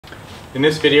In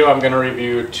this video I'm going to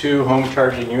review two home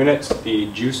charging units, the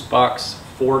JuiceBox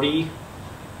 40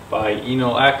 by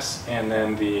Enel-X and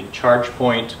then the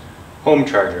Chargepoint home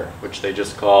charger, which they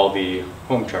just call the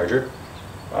home charger.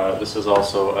 This is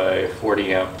also a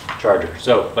 40 amp charger.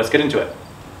 So let's get into it.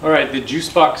 Alright, the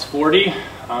JuiceBox 40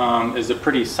 is a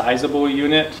pretty sizable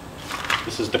unit.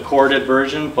 This is the corded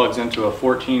version, plugs into a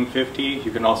 1450.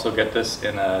 You can also get this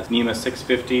in a NEMA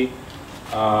 650.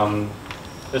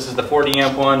 This is the 40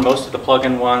 amp one. Most of the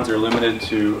plug-in ones are limited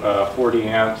to 40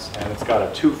 amps, and it's got a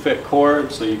 2-fit cord,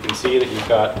 so you can see that you've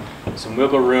got some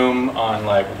wiggle room on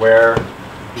like where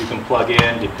you can plug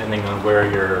in depending on where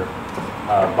your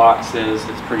box is.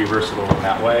 It's pretty versatile in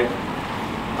that way.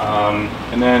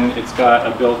 And then it's got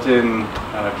a built-in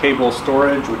cable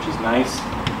storage, which is nice.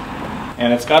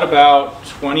 And it's got about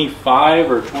 25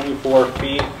 or 24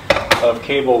 feet of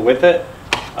cable with it.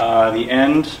 The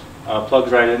end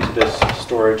plugs right into this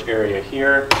storage area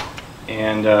here,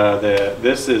 and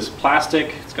this is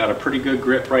plastic. It's got a pretty good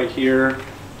grip right here.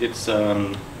 It's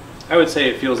I would say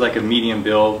it feels like a medium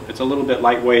build. It's a little bit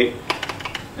lightweight,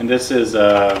 and this is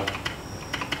the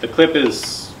clip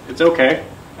is okay.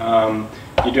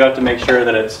 You do have to make sure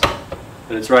that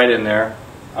it's right in there.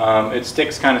 It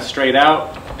sticks kind of straight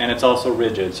out, and it's also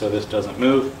rigid, so this doesn't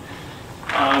move.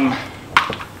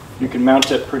 You can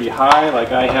mount it pretty high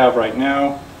like I have right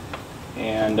now,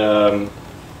 and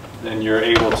then you're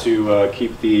able to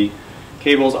keep the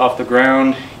cables off the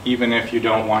ground even if you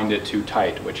don't wind it too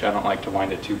tight, which I don't like to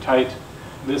wind it too tight.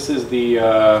 This is the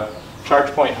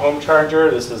Chargepoint home charger.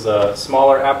 This is a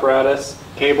smaller apparatus.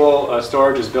 Cable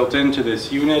storage is built into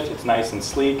this unit. It's nice and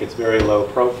sleek. It's very low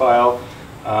profile.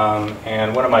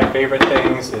 And one of my favorite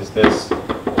things is this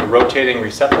rotating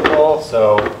receptacle.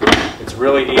 So it's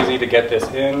really easy to get this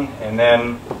in, and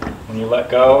then when you let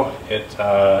go, it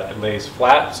lays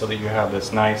flat so that you have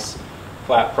this nice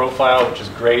flat profile, which is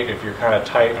great if you're kind of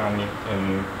tight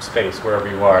in space wherever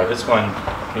you are. This one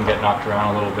can get knocked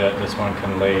around a little bit. This one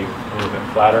can lay a little bit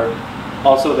flatter.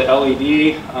 Also, the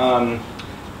LED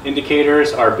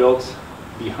indicators are built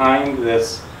behind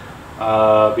this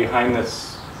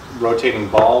rotating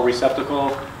ball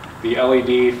receptacle. The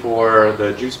LED for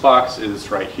the JuiceBox is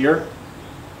right here.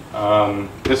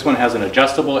 This one has an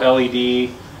adjustable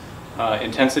LED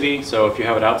intensity, so if you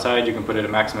have it outside you can put it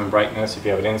at maximum brightness. If you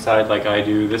have it inside like I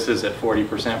do, this is at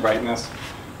 40% brightness.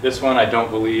 This one I don't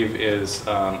believe is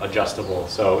adjustable,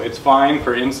 so it's fine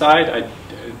for inside.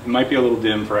 It might be a little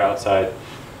dim for outside.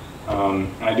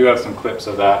 And I do have some clips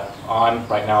of that on.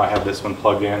 Right now I have this one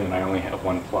plugged in and I only have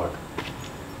one plug.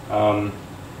 And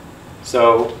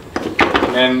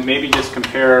then maybe just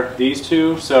compare these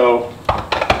two. So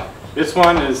this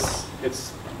one is,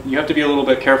 you have to be a little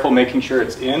bit careful making sure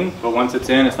it's in, but once it's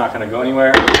in, it's not going to go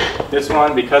anywhere. This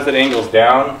one, because it angles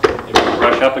down, if you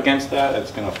brush up against that,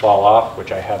 it's going to fall off,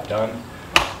 which I have done.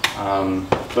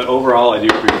 But overall, I do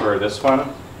prefer this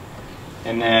one.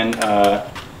 And then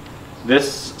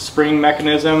this spring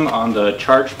mechanism on the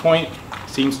Chargepoint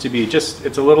seems to be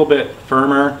it's a little bit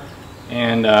firmer,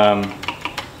 and I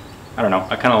don't know,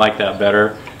 I kind of like that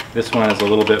better. This one is a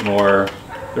little bit more,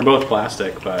 they're both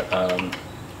plastic, but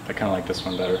I kind of like this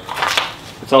one better.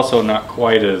 It's also not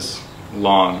quite as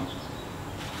long.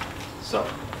 So,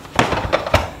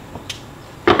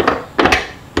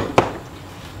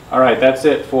 alright, that's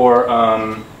it for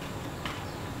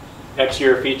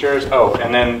exterior features. Oh,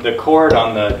 and then the cord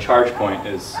on the Chargepoint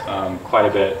is quite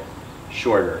a bit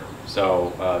shorter,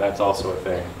 so that's also a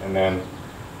thing. And then,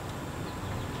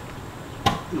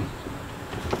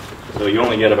 so you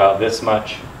only get about this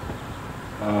much,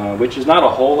 which is not a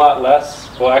whole lot less.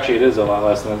 Well, actually, it is a lot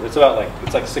less than. It's about like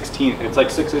it's like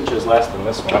 6 inches less than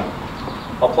this one.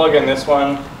 I'll plug in this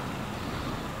one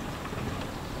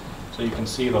so you can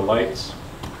see the lights.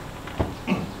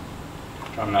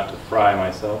 Trying not to fry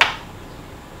myself.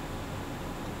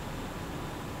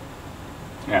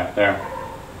 Yeah, there.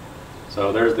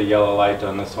 So there's the yellow light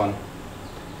on this one.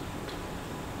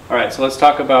 All right, so let's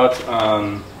talk about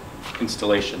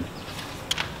installation.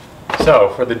 So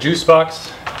for the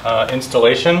JuiceBox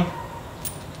installation,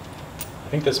 I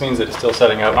think this means that it's still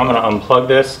setting up. I'm going to unplug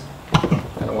this.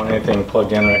 I don't want anything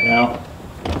plugged in right now.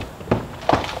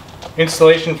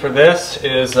 Installation for this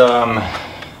is a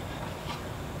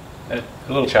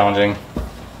little challenging.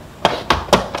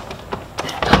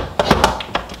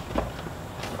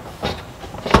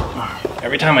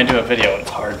 Every time I do a video, it's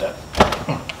hard to...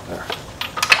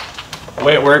 The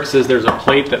way it works is there's a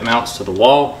plate that mounts to the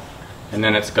wall, and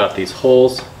then it's got these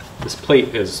holes. This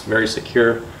plate is very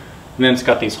secure, and then it's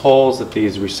got these holes that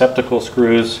these receptacle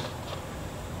screws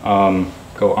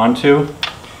go onto,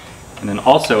 and then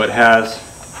also it has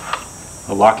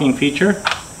a locking feature.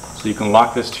 So you can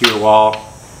lock this to your wall,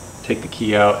 take the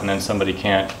key out, and then somebody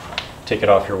can't take it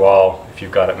off your wall if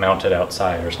you've got it mounted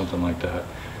outside or something like that.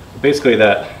 Basically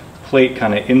that plate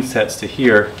kind of insets to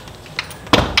here,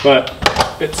 but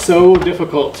it's so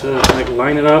difficult to like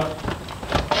line it up.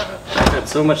 I've had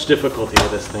so much difficulty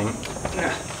with this thing.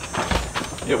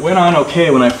 It went on okay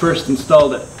when I first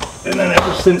installed it, and then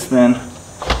ever since then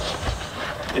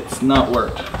it's not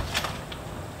worked.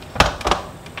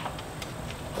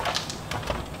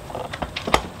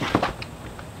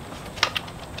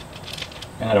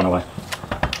 And I don't know why.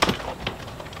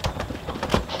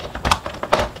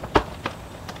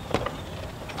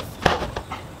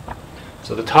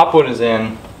 So the top one is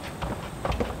in,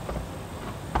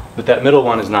 but that middle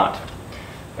one is not.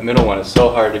 The middle one is so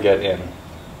hard to get in.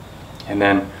 And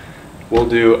then we'll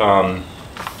do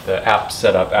the app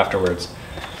setup afterwards.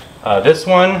 This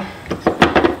one,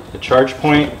 the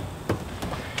Chargepoint,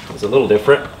 is a little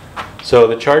different. So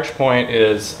the Chargepoint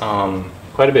is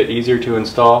quite a bit easier to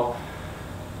install.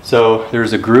 So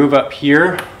there's a groove up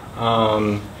here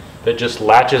that just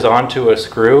latches onto a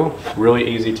screw. Really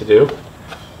easy to do.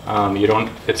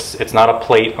 It's not a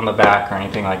plate on the back or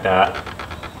anything like that.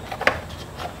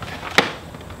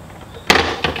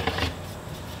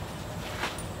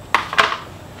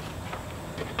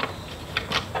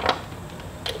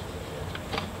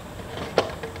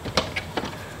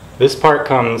 This part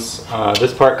comes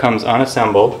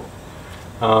unassembled.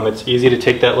 It's easy to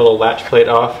take that little latch plate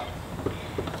off.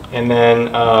 And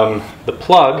then the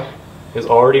plug is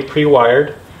already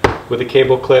pre-wired with a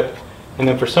cable clip. And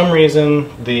then for some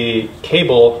reason the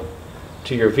cable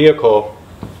to your vehicle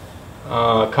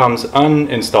comes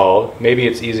uninstalled. Maybe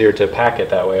it's easier to pack it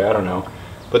that way, I don't know.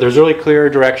 But there's really clear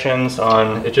directions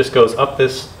on, it just goes up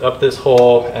this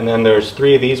hole, and then there's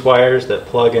 3 of these wires that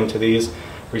plug into these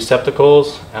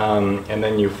receptacles, and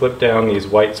then you flip down these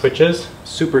white switches.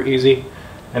 Super easy.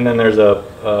 And then there's a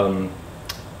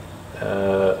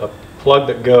plug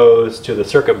that goes to the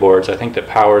circuit boards, I think, that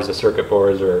powers the circuit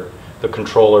boards or the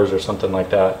controllers or something like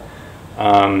that.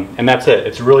 And that's it.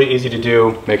 It's really easy to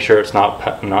do. Make sure it's not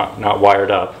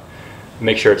wired up.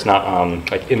 Make sure it's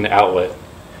not like in the outlet.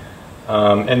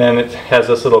 And then it has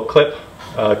this little clip,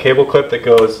 cable clip that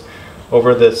goes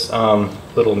over this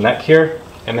little neck here,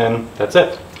 and then that's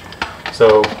it.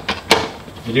 So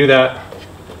you do that.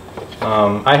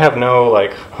 I have no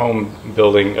like home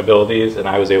building abilities, and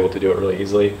I was able to do it really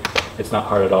easily. It's not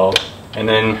hard at all. And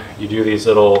then you do these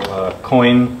little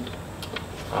coin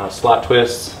slot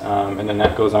twists, and then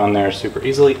that goes on there super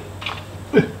easily.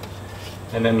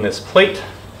 And then this plate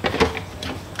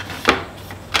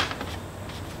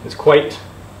is quite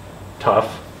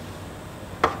tough.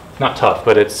 Not tough,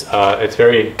 but it's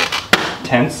very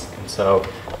tense, and so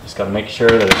just got to make sure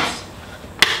that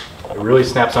it really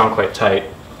snaps on quite tight.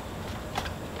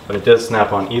 But it does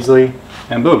snap on easily,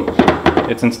 and boom,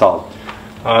 it's installed.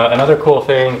 Another cool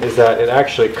thing is that it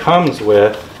actually comes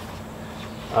with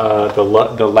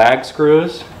the lag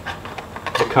screws.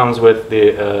 It comes with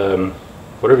the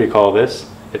whatever you call this.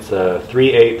 It's a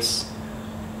 3/8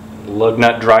 lug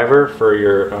nut driver for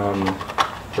your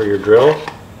drill,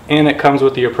 and it comes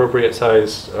with the appropriate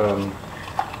size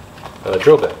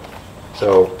drill bit.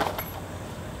 So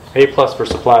A+ for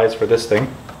supplies for this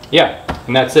thing. Yeah,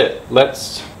 and that's it.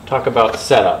 Let's talk about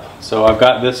setup. So I've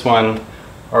got this one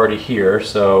already here.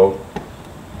 So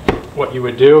what you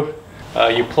would do,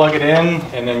 you plug it in,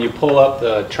 and then you pull up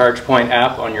the Chargepoint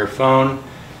app on your phone,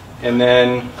 and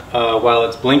then while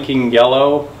it's blinking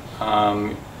yellow,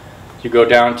 you go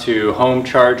down to Home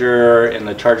Charger in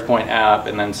the Chargepoint app,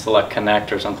 and then select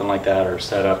Connect or something like that, or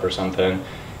Setup or something,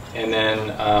 and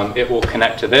then it will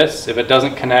connect to this. If it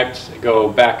doesn't connect, go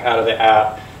back out of the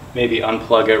app, maybe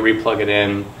unplug it, replug it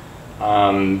in.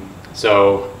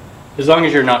 So as long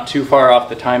as you're not too far off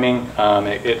the timing,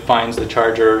 it finds the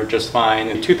charger just fine.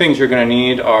 And 2 things you're going to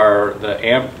need are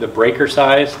the breaker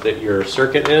size that your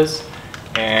circuit is,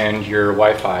 and your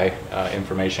Wi-Fi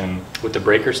information. With the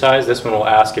breaker size, this one will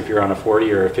ask if you're on a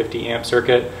 40 or a 50 amp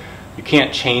circuit. You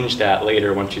can't change that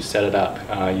later once you set it up.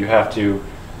 You have to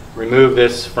remove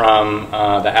this from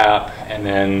the app and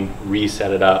then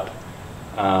reset it up.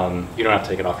 You don't have to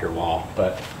take it off your wall,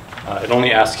 but it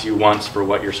only asks you once for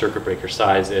what your circuit breaker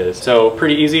size is. So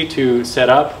pretty easy to set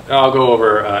up. I'll go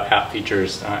over app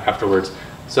features afterwards.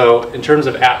 So in terms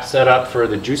of app setup for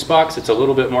the JuiceBox, it's a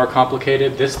little bit more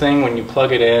complicated. This thing, when you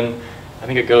plug it in, I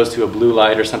think it goes to a blue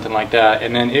light or something like that,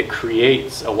 and then it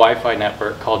creates a Wi-Fi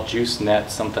network called JuiceNet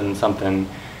something something,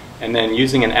 and then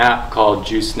using an app called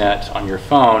JuiceNet on your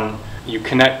phone, you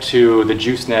connect to the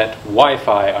JuiceNet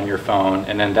Wi-Fi on your phone,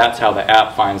 and then that's how the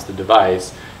app finds the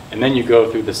device. And then you go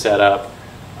through the setup,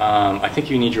 I think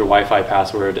you need your Wi-Fi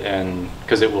password, and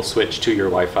because it will switch to your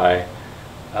Wi-Fi,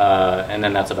 and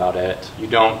then that's about it. You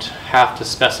don't have to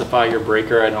specify your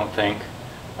breaker, I don't think,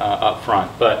 up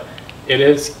front, but it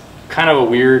is kind of a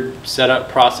weird setup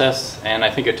process, and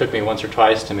I think it took me once or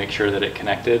twice to make sure that it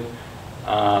connected.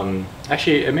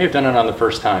 Actually, it may have done it on the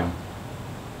first time.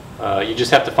 You just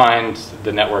have to find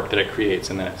the network that it creates,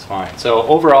 and then it's fine. So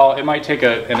overall, it might take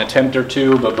an attempt or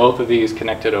two, but both of these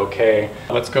connected okay.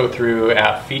 Let's go through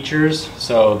app features.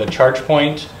 So the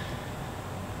Chargepoint.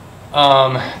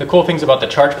 The cool things about the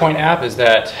Chargepoint app is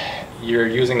that you're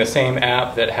using the same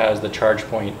app that has the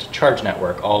Chargepoint charge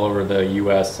network all over the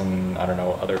US and, I don't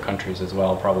know, other countries as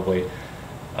well, probably.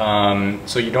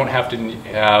 So you don't have to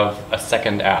have a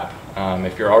second app.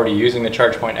 If you're already using the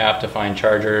Chargepoint app to find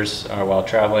chargers while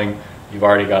traveling, you've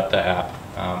already got the app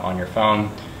on your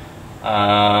phone.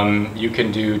 You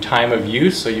can do time of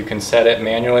use, so you can set it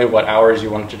manually what hours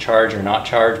you want it to charge or not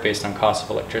charge based on cost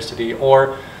of electricity,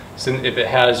 or if it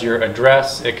has your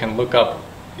address, it can look up,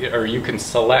 or you can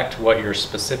select what your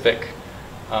specific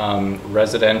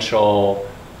residential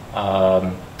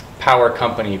power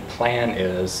company plan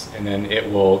is, and then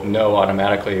it will know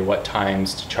automatically what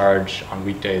times to charge on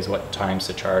weekdays, what times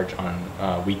to charge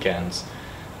on weekends.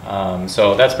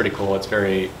 So that's pretty cool. It's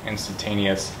very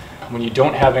instantaneous. When you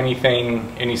don't have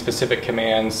any specific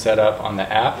commands set up on the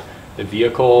app, the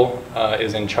vehicle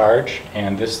is in charge,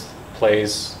 and this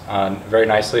plays very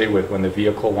nicely with when the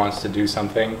vehicle wants to do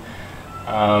something.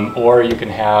 Or you can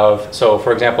have, so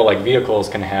for example, like vehicles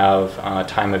can have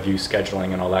time of use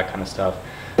scheduling and all that kind of stuff.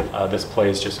 This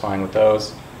plays just fine with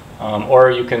those. Or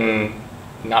you can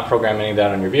not program any of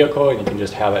that on your vehicle, and you can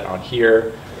just have it on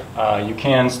here. You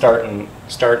can start and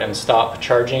stop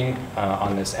charging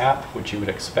on this app, which you would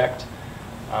expect.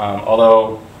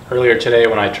 Although earlier today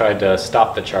when I tried to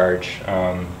stop the charge,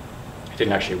 it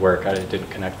didn't actually work. It didn't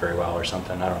connect very well or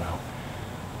something, I don't know.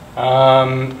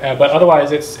 But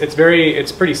otherwise it's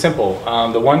pretty simple.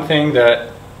 The one thing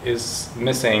that is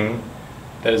missing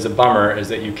that is a bummer is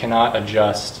that you cannot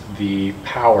adjust the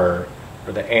power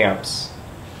or the amps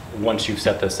once you've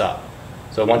set this up.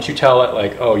 So once you tell it,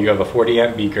 like, oh, you have a 40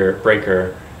 amp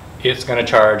breaker, it's going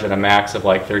to charge at a max of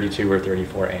like 32 or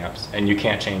 34 amps, and you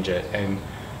can't change it. And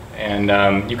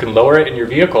you can lower it in your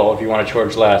vehicle if you want to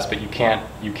charge less, but you can't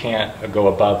go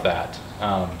above that.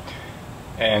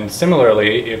 And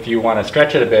similarly, if you want to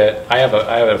stretch it a bit, I have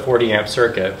a 40 amp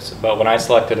circuit, but when I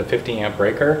selected a 50 amp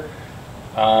breaker,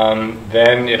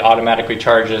 then it automatically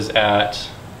charges at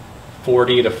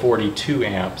 40 to 42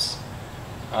 amps,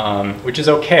 which is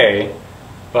okay,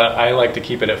 but I like to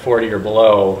keep it at 40 or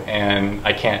below, and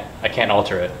I can't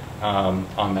alter it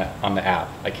on the app.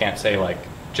 I can't say like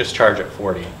just charge at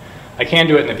 40. I can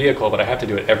do it in the vehicle, but I have to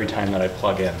do it every time that I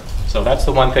plug in. So that's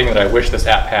the one thing that I wish this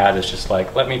app had, is just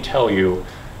like, let me tell you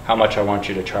how much I want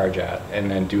you to charge at, and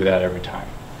then do that every time.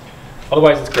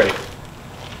 Otherwise, it's great.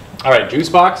 All right,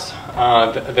 JuiceBox.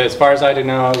 As far as I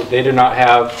know, they do not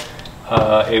have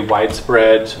a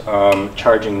widespread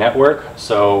charging network.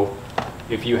 So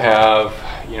if you have,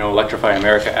 Electrify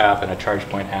America app and a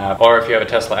Chargepoint app, or if you have a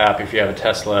Tesla app, if you have a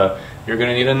Tesla, you're going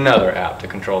to need another app to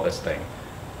control this thing.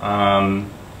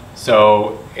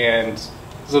 So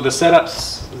the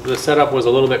setup was a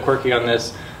little bit quirky on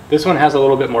this. This one has a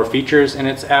little bit more features in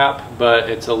its app, but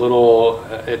it's a little,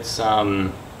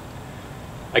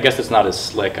 I guess it's not as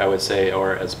slick, I would say,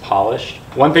 or as polished.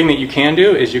 One thing that you can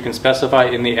do is you can specify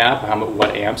in the app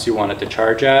what amps you want it to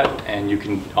charge at, and you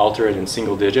can alter it in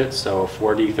single digits, so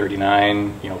 40,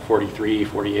 39, 43,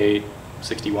 48,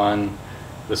 61.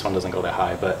 This one doesn't go that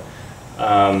high, but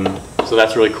so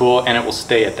that's really cool, and it will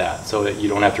stay at that, so that you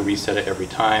don't have to reset it every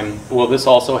time. Well, this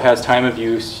also has time of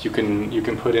use. You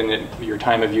can put in your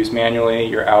time of use manually,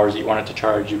 your hours that you want it to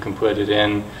charge. You can put it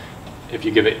in. If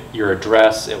you give it your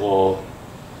address, it will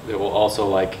also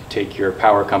like take your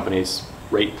power company's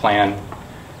rate plan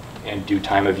and do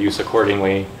time of use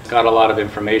accordingly. It's got a lot of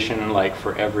information, like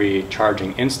for every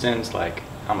charging instance, like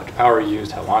how much power you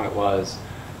used, how long it was.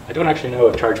 I don't actually know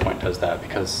if Chargepoint does that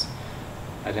because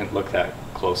I didn't look that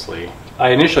closely. I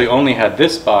initially only had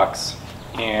this box,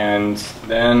 and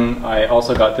then I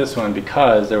also got this one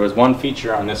because there was one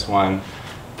feature on this one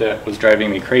that was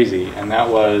driving me crazy, and that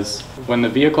was when the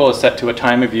vehicle is set to a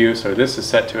time of use, or this is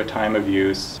set to a time of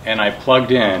use, and I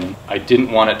plugged in, I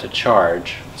didn't want it to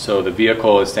charge, so the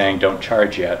vehicle is saying don't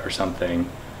charge yet or something.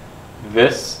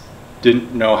 This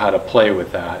didn't know how to play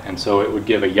with that, and so it would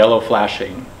give a yellow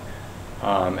flashing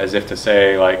as if to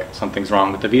say like something's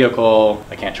wrong with the vehicle,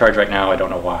 I can't charge right now, I don't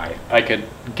know why. I could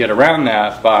get around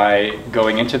that by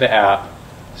going into the app,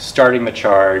 starting the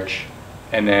charge,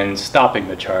 and then stopping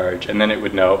the charge, and then it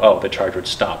would know, oh, the charge would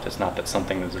stop. It's not that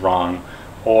something is wrong.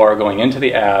 Or going into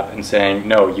the app and saying,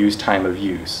 no, use time of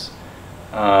use.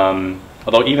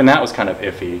 Although even that was kind of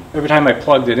iffy. Every time I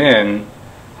plugged it in,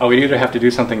 I would either have to do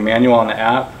something manual on the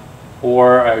app,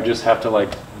 or I would just have to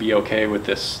like be okay with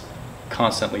this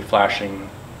constantly flashing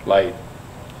light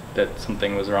that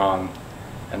something was wrong,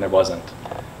 and there wasn't.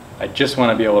 I just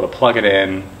want to be able to plug it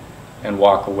in and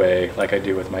walk away like I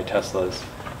do with my Teslas.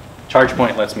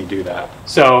 Chargepoint lets me do that.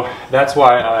 So that's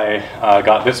why I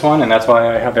got this one, and that's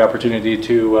why I have the opportunity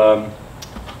to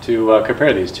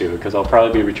compare these two, because I'll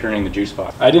probably be returning the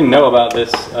JuiceBox. I didn't know about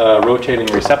this rotating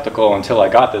receptacle until I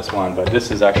got this one, but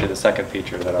this is actually the second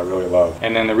feature that I really love.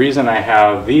 And then the reason I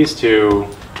have these two,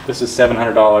 this is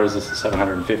 $700, this is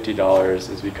 $750,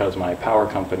 is because my power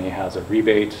company has a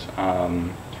rebate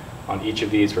on each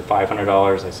of these for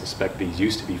 $500. I suspect these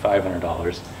used to be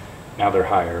 $500. Now they're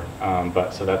higher,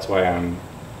 but so that's why I'm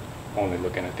only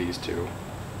looking at these two.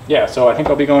 Yeah, so I think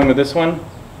I'll be going with this one.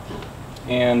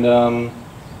 And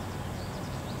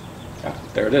yeah,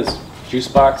 there it is.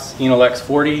 JuiceBox Enel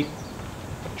X40,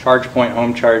 Chargepoint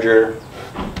home charger,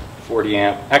 40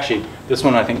 amp. Actually, this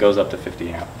one I think goes up to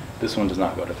 50 amp. This one does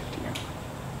not go to 50 amp.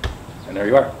 And there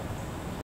you are.